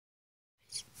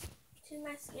to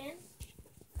my skin.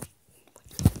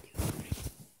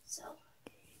 So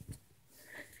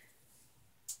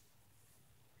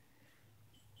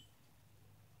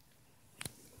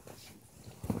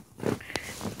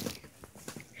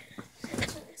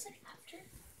this like after.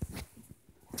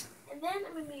 And then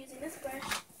I'm going to be using this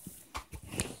brush.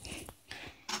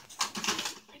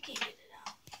 I can't get it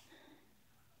out.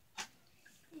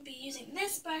 I'm going to be using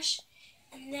this brush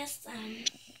and this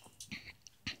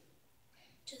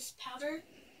just powder.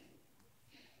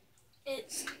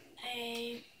 It's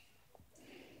a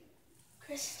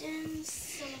Kristen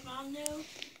Silvano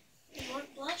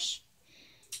York blush.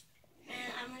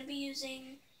 And I'm going to be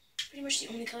using pretty much the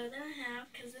only color that I have,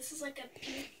 because this is like a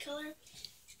pink color.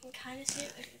 You can kind of see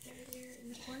it like there in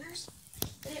the corners.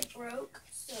 But it broke,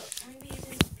 so I'm going to be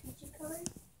using the peachy color.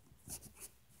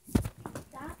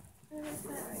 That. I'm going to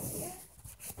put it right here.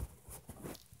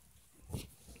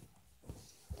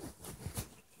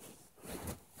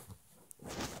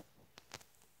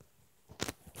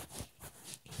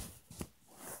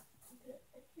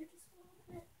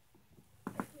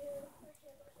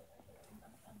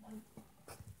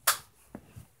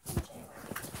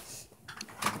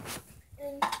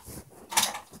 And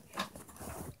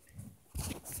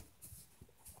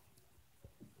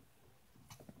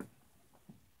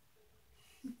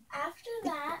after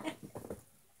that,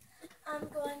 I'm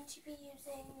going to be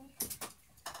using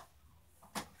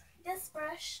this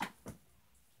brush.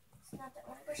 It's not the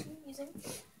only brush I'm using.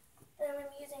 But I'm going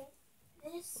to be using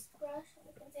this brush.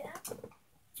 You can see that.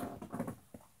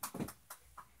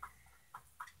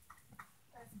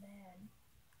 That's bad.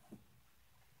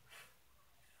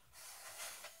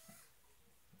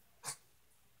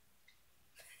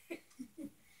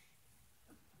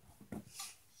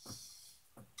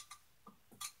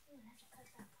 I'm going to have to cut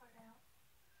that part out.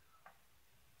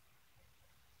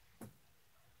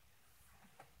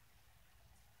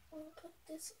 I'm going to put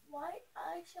this white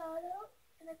eyeshadow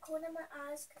in the corner of my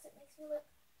eyes because it makes me look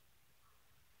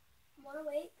more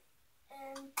awake.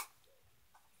 And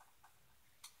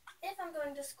if I'm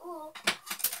going to school,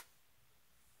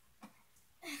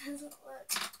 it doesn't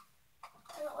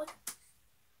look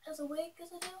as awake as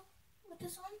I do with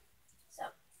this one. So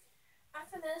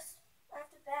after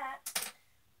that,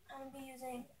 I'm going to be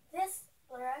using this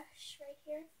brush right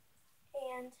here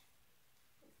and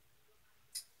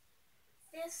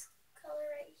this color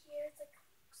right here. It's like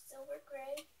silver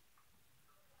gray.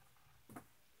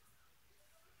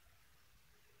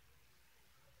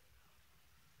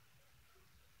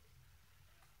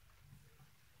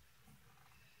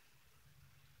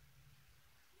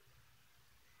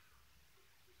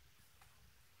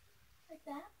 Like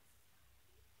that.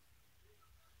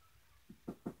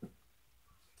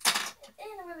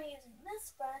 And I'm going to be using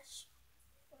this brush.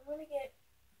 I'm going to get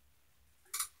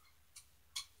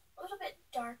a little bit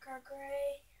darker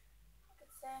gray, I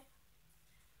could say.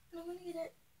 And I'm going to get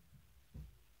it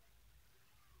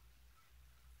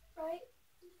right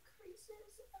in the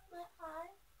creases of my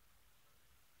eye.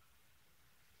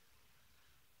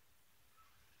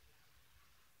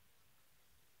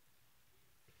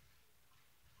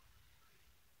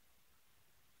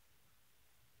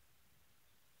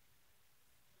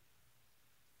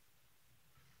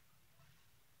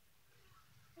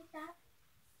 Like that.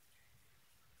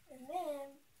 And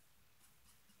then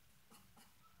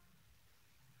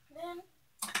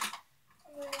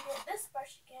I'm going to get this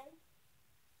brush again.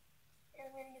 And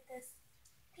I'm going to get this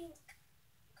pink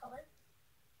color.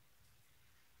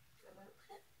 I'm going to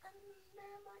put it under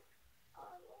my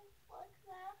eyeball like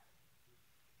that.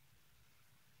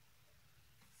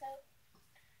 So,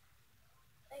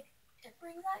 like, it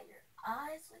brings out your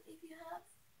eyes. Like, if you have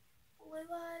blue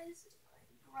eyes, like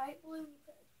bright blue, you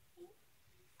put pink.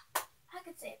 I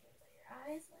could say it brings out your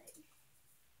eyes. Like,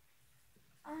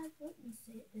 I wouldn't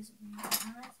say it doesn't bring out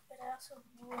your eyes, but I also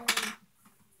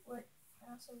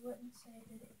wouldn't say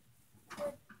that it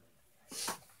would.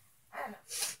 I don't know.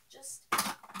 Just,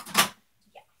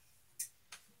 yeah.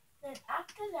 Then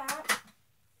after that,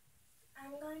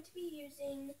 I'm going to be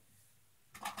using,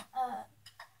 gosh,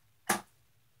 I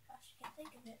can't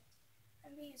think of it.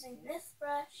 I'm going to be using this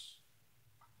brush,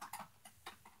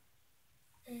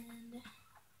 and,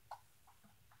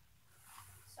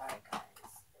 sorry guys.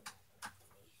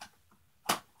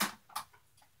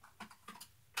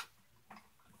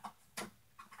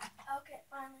 Okay,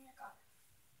 finally I got it.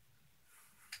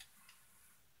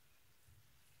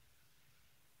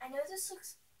 I know this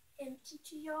looks empty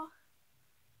to y'all.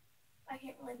 I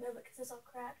can't really move it because it's all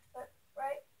cracked, but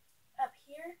right up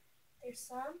here, there's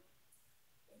some.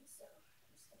 And so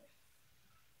I'm just gonna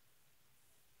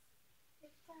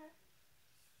get that.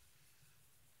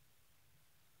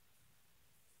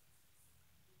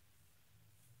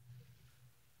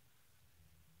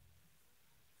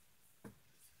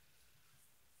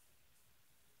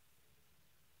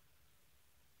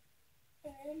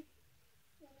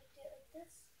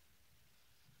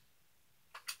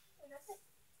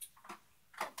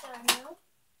 eyeshadow.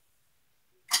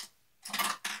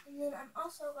 And then I'm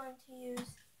also going to use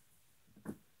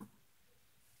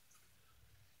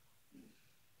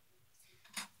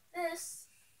this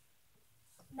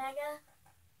Mega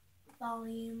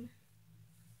Volume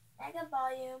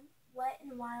Wet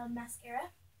n Wild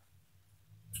mascara.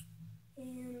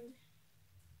 And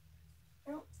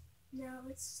I don't know,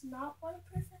 it's not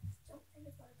waterproof. I don't think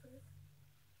it's waterproof.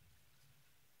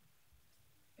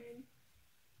 And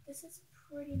this is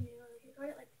pretty new. Like, I got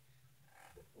it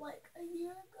like a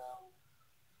year ago,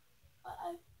 but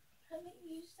I haven't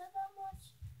used it that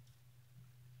much.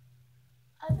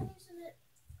 I've been using it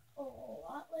a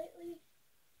lot lately,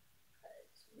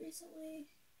 because recently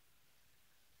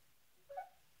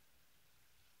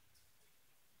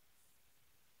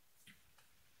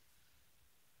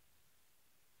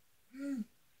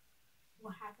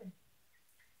What happened?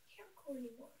 I can't record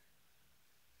anymore.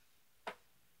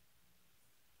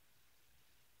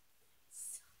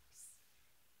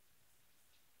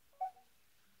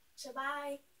 So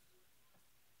bye.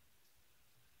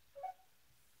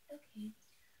 Okay.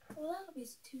 Well, that'll be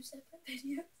 2 separate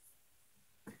videos.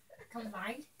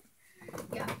 Combined?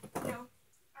 Yeah. No.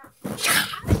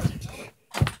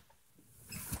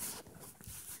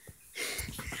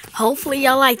 Hopefully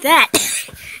y'all like that.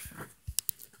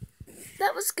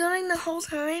 That was going the whole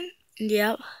time.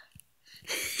 Yep.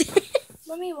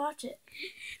 Let me watch it.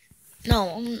 No,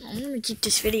 I'm gonna keep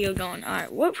this video going.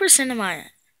 Alright, what percent am I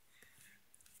at?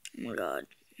 Oh my god.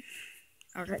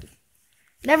 Okay.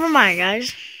 Never mind,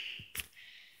 guys.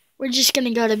 We're just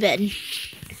gonna go to bed.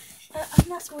 I'm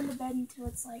not going to bed until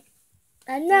it's like...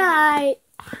 Good night.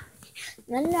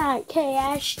 Good night, Kay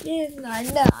Ashton. Good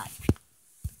night.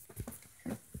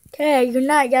 Okay, good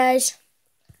night, guys.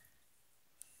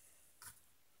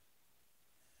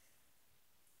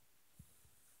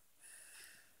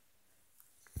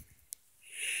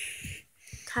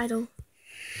 Title.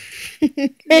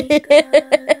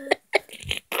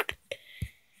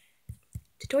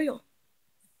 Tutorial.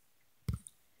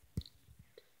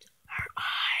 Her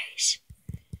eyes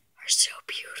are so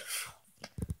beautiful.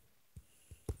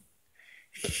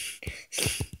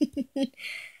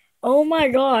 Oh my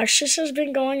gosh, this has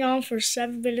been going on for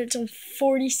 7 minutes and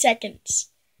 40 seconds.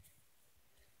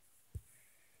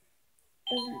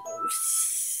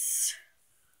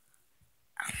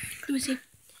 Lucy.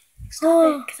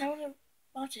 Stop it, because I want to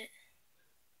watch it.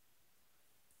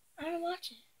 I want to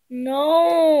watch it.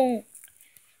 No.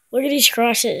 Look at these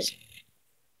crosses.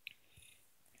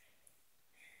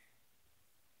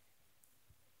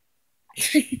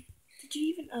 Did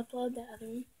you even upload the other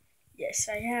one? Yes,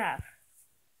 I have.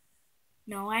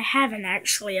 No, I haven't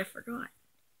actually. I forgot.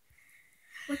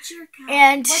 What's your account?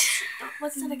 And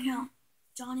what's that account?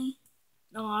 Johnny?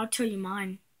 no, I'll tell you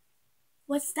mine.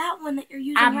 What's that one that you're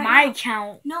using At right my now?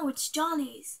 account. No, it's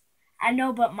Johnny's. I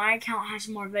know, but my account has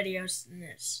more videos than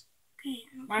this. Okay.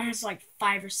 Mine has like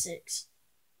 5 or 6.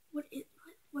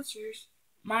 What's yours?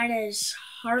 Mine is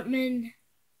Hartman.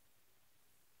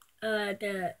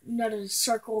 The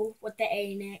circle with the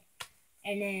A in it,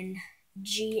 and then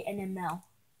G and then Mel.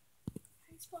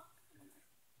 Hartman.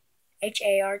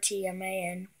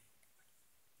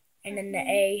 And then the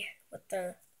A with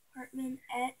the Hartman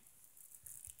at.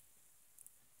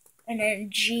 And then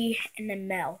G and then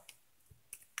Mel.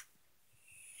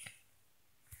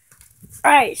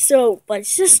 Alright, so my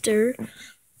sister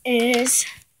is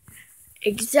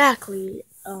exactly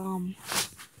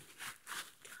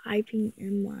typing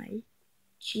in my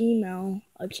Gmail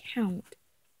account.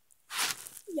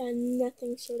 Yeah,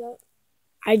 nothing showed up.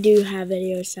 I do have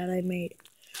videos that I made.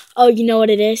 Oh, you know what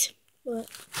it is? What?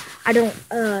 I don't,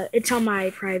 it's on my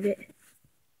private.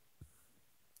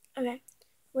 Okay.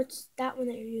 What's that one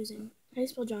that you're using? How do you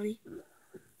spell Johnny?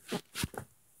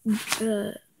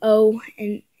 O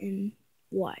and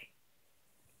Y.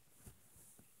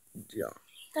 Johnny.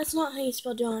 That's not how you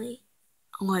spell Johnny.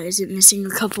 What, is it missing a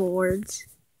couple words?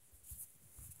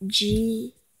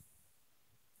 G.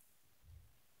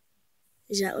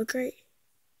 Does that look right?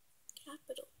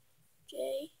 Capital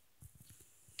J.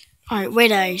 Alright, wait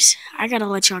guys. I gotta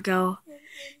let y'all go.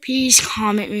 Please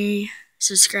comment me,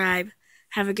 subscribe.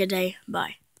 Have a good day.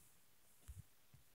 Bye.